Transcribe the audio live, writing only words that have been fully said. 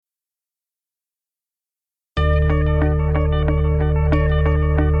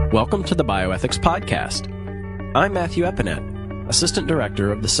Welcome to the Bioethics Podcast. I'm Matthew Epinet, Assistant Director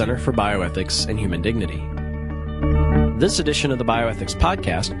of the Center for Bioethics and Human Dignity. This edition of the Bioethics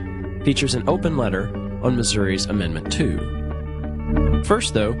Podcast features an open letter on Missouri's Amendment 2.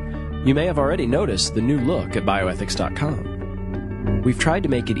 First, though, you may have already noticed the new look at bioethics.com. We've tried to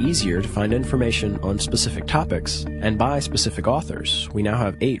make it easier to find information on specific topics and by specific authors. We now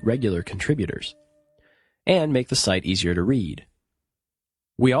have 8 regular contributors. And make the site easier to read.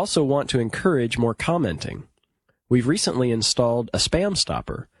 We also want to encourage more commenting. We've recently installed a spam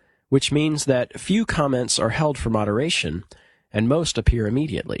stopper, which means that few comments are held for moderation and most appear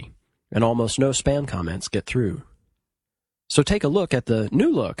immediately, and almost no spam comments get through. So take a look at the new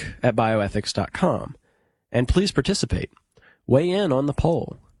look at bioethics.com, and please participate. Weigh in on the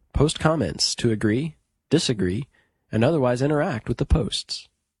poll, post comments to agree, disagree, and otherwise interact with the posts.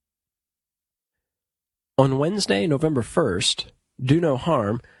 On Wednesday, November 1st, Do No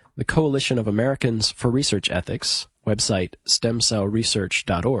Harm, the Coalition of Americans for Research Ethics, website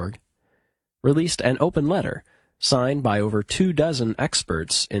stemcellresearch.org, released an open letter signed by over 24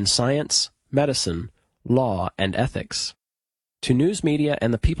 experts in science, medicine, law, and ethics to news media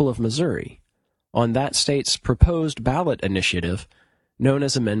and the people of Missouri on that state's proposed ballot initiative known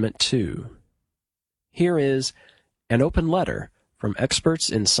as Amendment 2. Here is an open letter from experts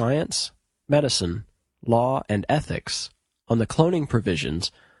in science, medicine, law, and ethics on the cloning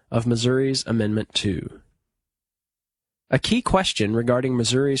provisions of Missouri's Amendment 2. A key question regarding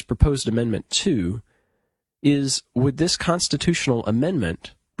Missouri's proposed Amendment 2 is, would this constitutional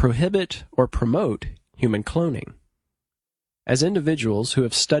amendment prohibit or promote human cloning? As individuals who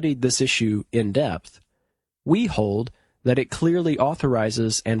have studied this issue in depth, we hold that it clearly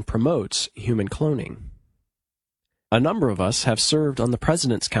authorizes and promotes human cloning. A number of us have served on the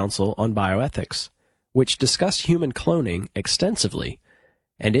President's Council on Bioethics, which discussed human cloning extensively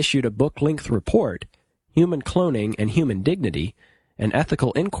and issued a book-length report, Human Cloning and Human Dignity, an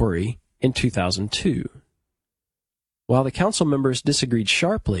Ethical Inquiry, in 2002. While the council members disagreed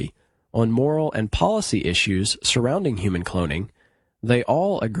sharply on moral and policy issues surrounding human cloning, they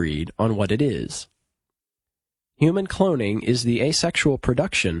all agreed on what it is. Human cloning is the asexual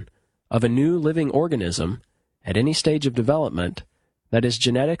production of a new living organism at any stage of development that is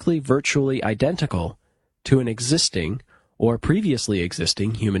genetically virtually identical to an existing or previously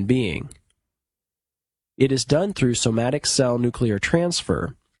existing human being. It is done through somatic cell nuclear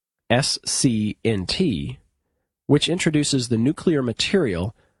transfer, SCNT, which introduces the nuclear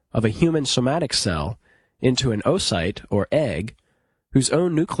material of a human somatic cell into an oocyte or egg whose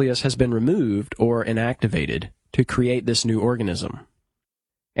own nucleus has been removed or inactivated to create this new organism.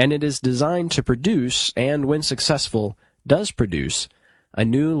 And it is designed to produce, and when successful, does produce, a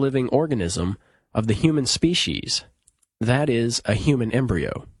new living organism of the human species, that is, a human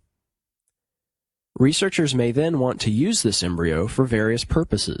embryo. Researchers may then want to use this embryo for various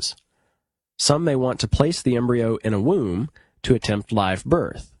purposes. Some may want to place the embryo in a womb to attempt live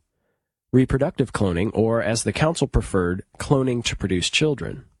birth, reproductive cloning, or, as the council preferred, cloning to produce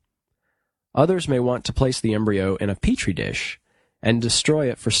children. Others may want to place the embryo in a petri dish and destroy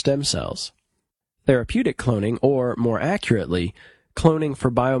it for stem cells. Therapeutic cloning, or, more accurately, cloning for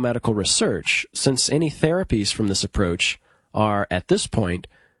biomedical research, since any therapies from this approach are, at this point,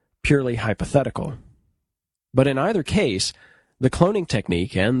 purely hypothetical. But in either case, the cloning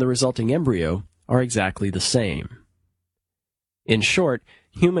technique and the resulting embryo are exactly the same. In short,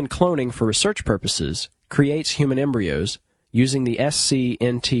 human cloning for research purposes creates human embryos using the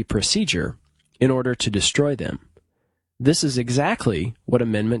SCNT procedure in order to destroy them. This is exactly what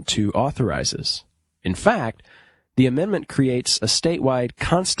Amendment 2 authorizes. In fact, the amendment creates a statewide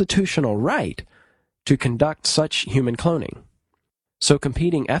constitutional right to conduct such human cloning. So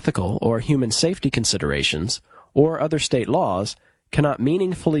competing ethical or human safety considerations or other state laws cannot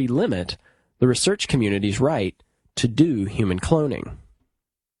meaningfully limit the research community's right to do human cloning.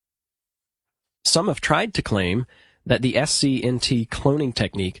 Some have tried to claim that the SCNT cloning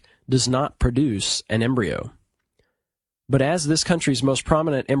technique does not produce an embryo. But as this country's most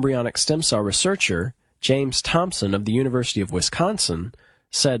prominent embryonic stem cell researcher, James Thompson of the University of Wisconsin,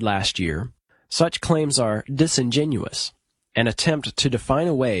 said last year, such claims are disingenuous, an attempt to define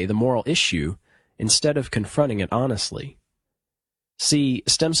away the moral issue instead of confronting it honestly. See,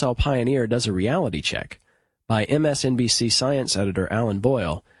 Stem Cell Pioneer Does a Reality Check by MSNBC science editor Alan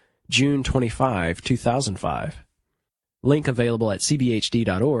Boyle, June 25, 2005. Link available at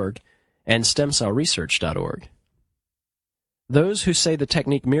cbhd.org and stemcellresearch.org. Those who say the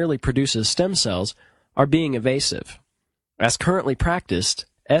technique merely produces stem cells are being evasive. As currently practiced,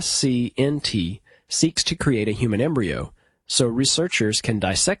 SCNT seeks to create a human embryo so researchers can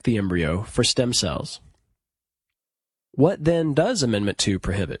dissect the embryo for stem cells. What then does Amendment 2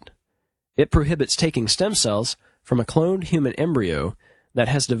 prohibit? It prohibits taking stem cells from a cloned human embryo that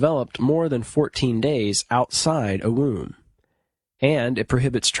has developed more than 14 days outside a womb. And it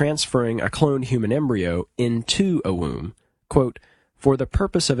prohibits transferring a cloned human embryo into a womb, quote, for the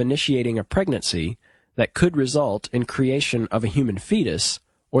purpose of initiating a pregnancy that could result in creation of a human fetus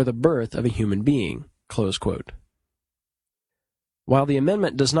or the birth of a human being, close quote. While the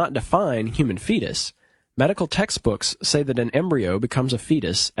amendment does not define human fetus, medical textbooks say that an embryo becomes a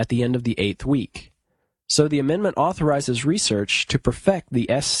fetus at the end of the 8th week. So the amendment authorizes research to perfect the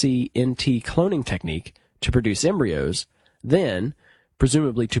SCNT cloning technique to produce embryos, then,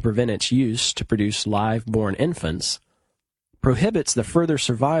 presumably to prevent its use to produce live-born infants, prohibits the further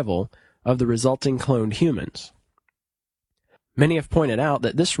survival of the resulting cloned humans. Many have pointed out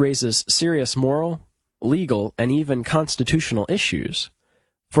that this raises serious moral, legal, and even constitutional issues.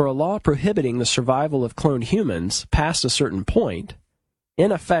 For a law prohibiting the survival of cloned humans past a certain point,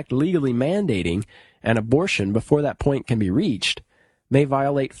 in effect legally mandating an abortion before that point can be reached, may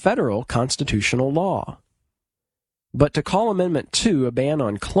violate federal constitutional law. But to call Amendment 2 a ban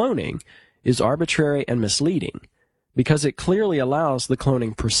on cloning is arbitrary and misleading, because it clearly allows the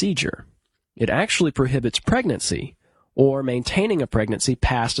cloning procedure. It actually prohibits pregnancy, or maintaining a pregnancy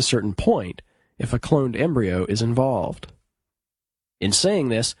past a certain point, if a cloned embryo is involved. In saying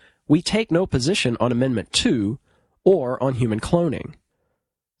this, we take no position on Amendment 2 or on human cloning.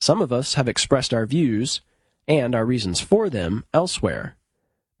 Some of us have expressed our views and our reasons for them elsewhere,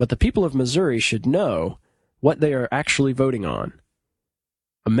 but the people of Missouri should know what they are actually voting on.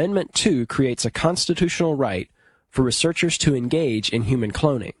 Amendment 2 creates a constitutional right for researchers to engage in human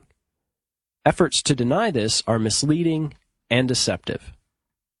cloning. Efforts to deny this are misleading and deceptive.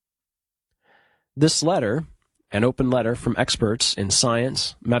 This letter, an open letter from experts in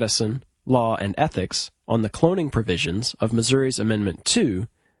science, medicine, law, and ethics on the cloning provisions of Missouri's Amendment 2,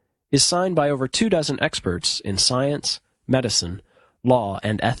 is signed by over 24 experts in science, medicine, law,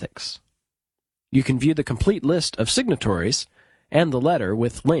 and ethics. You can view the complete list of signatories and the letter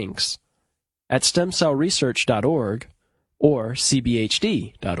with links at stemcellresearch.org or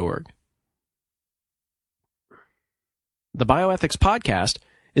cbhd.org. The Bioethics Podcast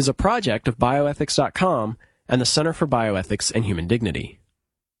is a project of bioethics.com and the Center for Bioethics and Human Dignity.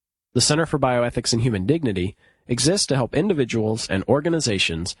 The Center for Bioethics and Human Dignity exists to help individuals and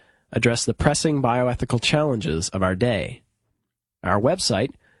organizations address the pressing bioethical challenges of our day. Our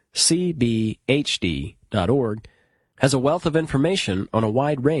website, cbhd.org, has a wealth of information on a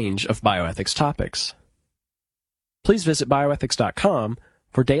wide range of bioethics topics. Please visit bioethics.com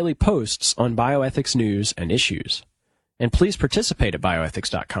for daily posts on bioethics news and issues. And please participate at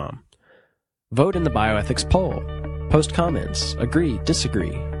bioethics.com. Vote in the bioethics poll. Post comments. Agree,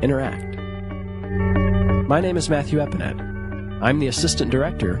 disagree, interact. My name is Matthew Epinette. I'm the Assistant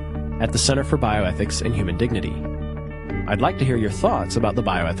Director at the Center for Bioethics and Human Dignity. I'd like to hear your thoughts about the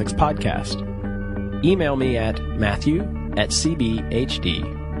Bioethics Podcast. Email me at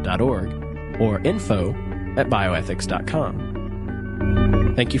matthew@cbhd.org or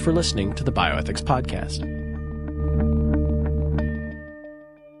info@bioethics.com. Thank you for listening to the Bioethics Podcast.